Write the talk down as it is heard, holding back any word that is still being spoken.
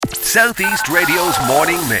Southeast Radio's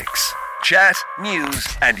morning mix. Chat, news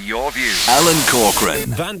and your views. Alan Corcoran.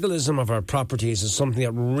 Vandalism of our properties is something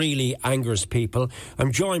that really angers people.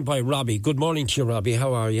 I'm joined by Robbie. Good morning to you, Robbie.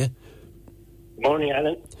 How are you? Morning,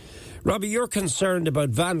 Alan. Robbie, you're concerned about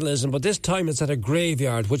vandalism, but this time it's at a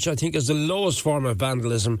graveyard, which I think is the lowest form of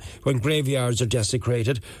vandalism when graveyards are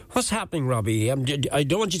desecrated. What's happening, Robbie? I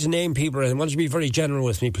don't want you to name people, and I want you to be very general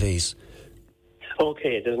with me, please.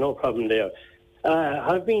 Okay, there's no problem there.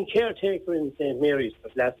 I've been caretaker in St. Mary's for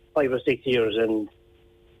the last 5 or 6 years, and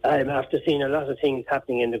I'm after seeing a lot of things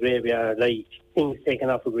happening in the graveyard, like things taken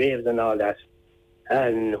off of graves and all that,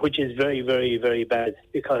 and which is very, very, very bad,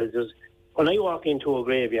 because when I walk into a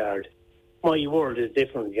graveyard, my world is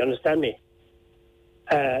different. You understand me?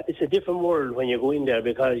 It's a different world when you go in there,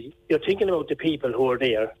 because you're thinking about the people who are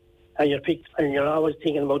there, and you're always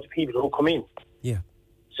thinking about the people who come in. Yeah.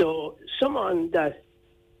 So someone that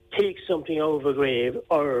takes something out of a grave,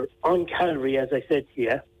 or on Calvary, as I said to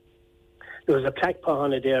you, there was a plaque put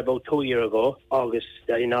on it there about 2 years ago,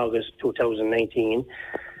 in August 2019,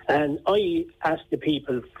 and I asked the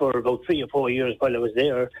people for about 3 or 4 years while I was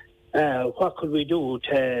there, what could we do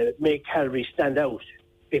to make Calvary stand out?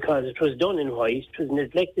 Because it was done in white, it was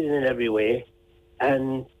neglected in every way,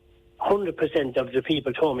 and 100% of the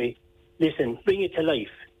people told me, listen, bring it to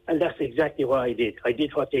life. And that's exactly what I did. I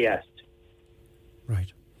did what they asked.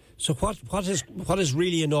 Right. So what is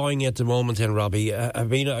really annoying at the moment then, Robbie? I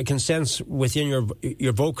mean, I can sense within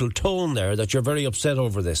your vocal tone there that you're very upset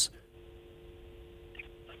over this.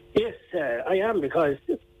 Yes, I am, because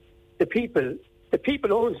the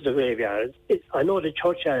people owns the graveyard. I know the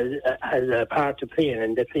church has a part to play in,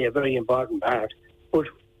 and they play a very important part. But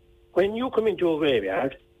when you come into a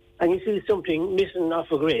graveyard and you see something missing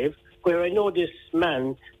off a grave, where I know this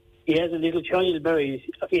man, he has a little child buried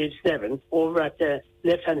age 7 over at the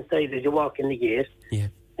left-hand side as you walk in the gate. Yeah.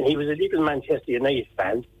 And he was a little Manchester United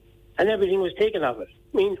fan, and everything was taken off it.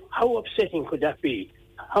 I mean, how upsetting could that be?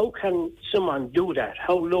 How can someone do that?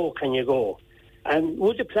 How low can you go? And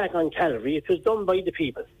with the plaque on Calvary, it was done by the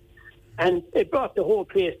people. And it brought the whole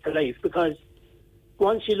place to life, because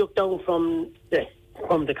once you look down from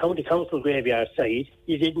the county council graveyard side,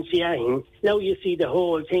 you didn't see anything. Now you see the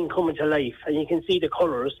whole thing coming to life, and you can see the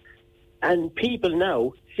colours. And people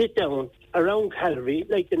now sit down around Calvary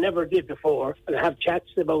like they never did before, and have chats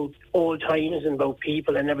about old times and about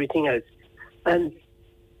people and everything else. And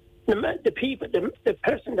the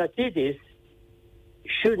person that did this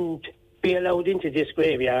shouldn't be allowed into this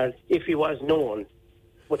graveyard if he was known.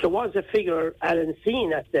 But there was a figure, Alan,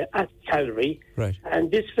 seen at Calvary, right, and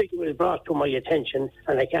this figure was brought to my attention,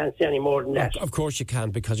 and I can't say any more than that. Of course you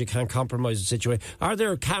can't, because you can't compromise the situation. Are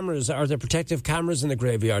there cameras? Are there protective cameras in the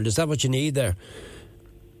graveyard? Is that what you need there?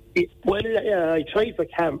 I tried for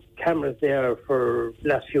cameras there for the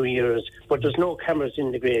last few years, but there's no cameras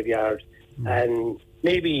in the graveyard, and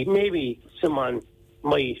maybe someone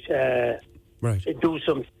might do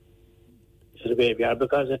something to the graveyard,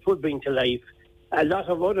 because it would bring to life. A lot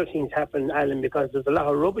of other things happen, Alan, because there's a lot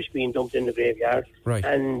of rubbish being dumped in the graveyard, right,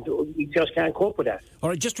 and we just can't cope with that. All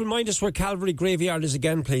right, just remind us where Calvary Graveyard is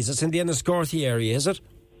again, please. It's in the Enniscorthy area, is it?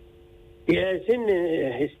 Yeah,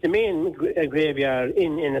 it's the main graveyard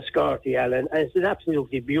in Enniscorthy, Alan, and it's an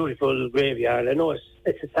absolutely beautiful graveyard. I know it's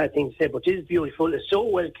a sad thing to say, but it is beautiful. It's so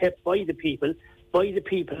well kept by the people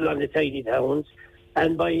on the tidy towns,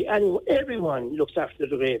 and everyone looks after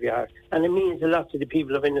the graveyard, and it means a lot to the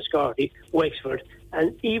people of Enniscorthy, Wexford,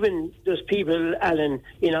 and even there's people, Alan,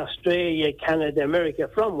 in Australia, Canada, America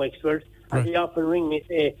from Wexford, and they often ring me and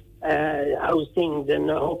say, how's things, and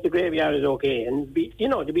I hope the graveyard is okay, and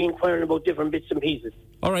to be inquiring about different bits and pieces.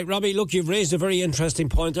 All right, Robbie, look, you've raised a very interesting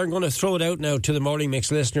point. I'm going to throw it out now to the Morning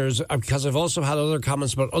Mix listeners, because I've also had other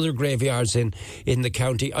comments about other graveyards in the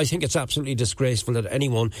county. I think it's absolutely disgraceful that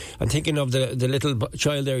anyone, I'm thinking of the little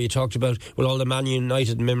child there you talked about with all the Man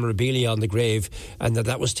United memorabilia on the grave, and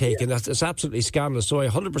that was taken. Yeah. That's absolutely scandalous, so I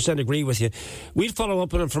 100% agree with you. We'll follow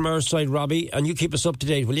up on it from our side, Robbie, and you keep us up to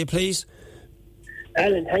date, will you please?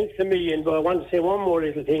 Alan, thanks a million, but I want to say one more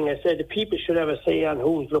little thing. I said the people should have a say on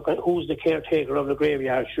who's the caretaker of the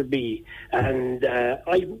graveyard should be, and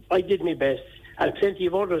I did my best, and plenty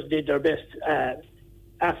of others did their best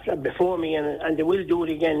before me, and they will do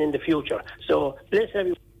it again in the future. So bless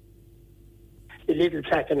everyone. The little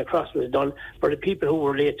plaque and the cross was done for the people who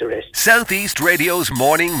were late to rest. Southeast Radio's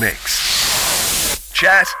morning mix.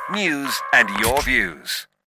 Chat, news and your views.